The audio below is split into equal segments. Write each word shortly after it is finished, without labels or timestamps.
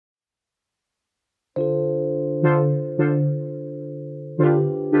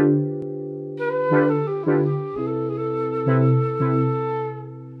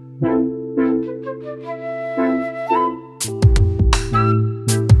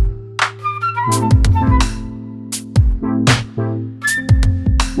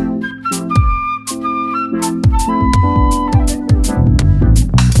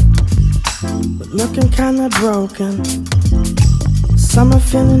broken, some are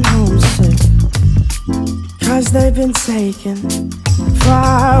feeling homesick, 'cause they've been taken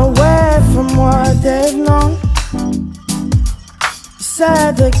far away from what they've known. You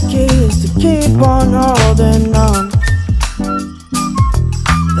said the key is to keep on holding on.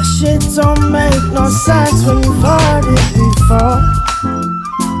 That shit don't make no sense when you've heard it before.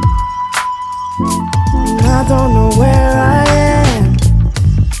 And I don't know where I am.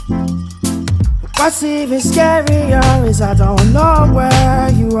 What's even scarier is I don't know where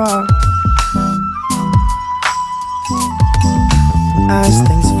you are. As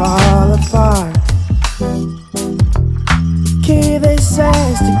things fall apart, the key they say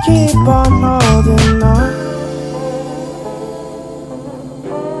is to keep on holding on.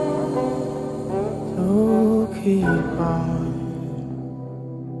 So keep on.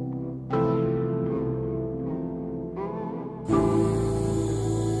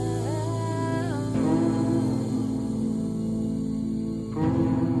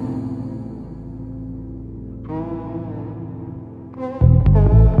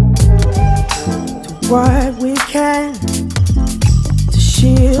 What we can to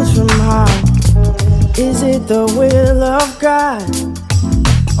shield from harm. Is it the will of God,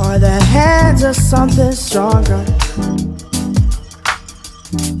 or the hands of something stronger?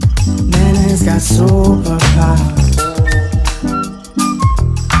 Man has got superpowers.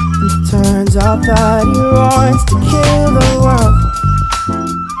 It turns out that he wants to kill the world.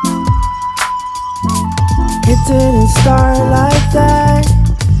 It didn't start like that.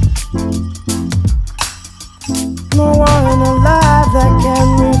 No one alive that can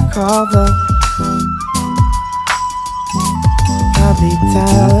recall though. Probably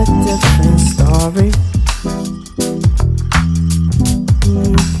tell a different story.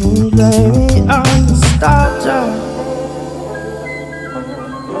 You can blame me on nostalgia.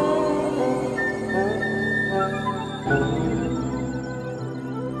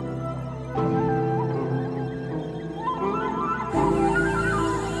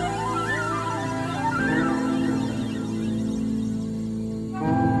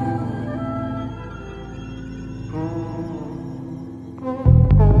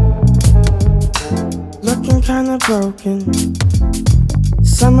 Looking kinda broken,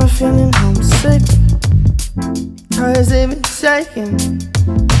 some are feeling homesick, 'cause they've been taken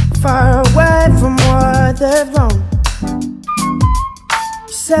far away from what they've known.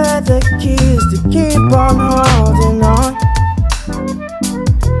 You said the key is to keep on holding on.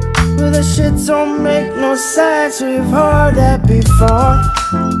 But the shit don't make no sense, we've heard that before.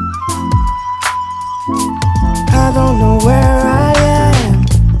 I don't know where I am.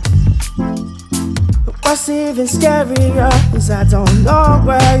 What's even scarier is I don't know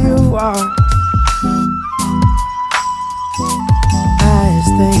where you are. As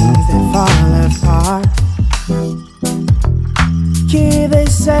things that fall apart, key they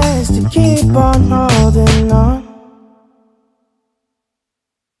say is to keep on holding on.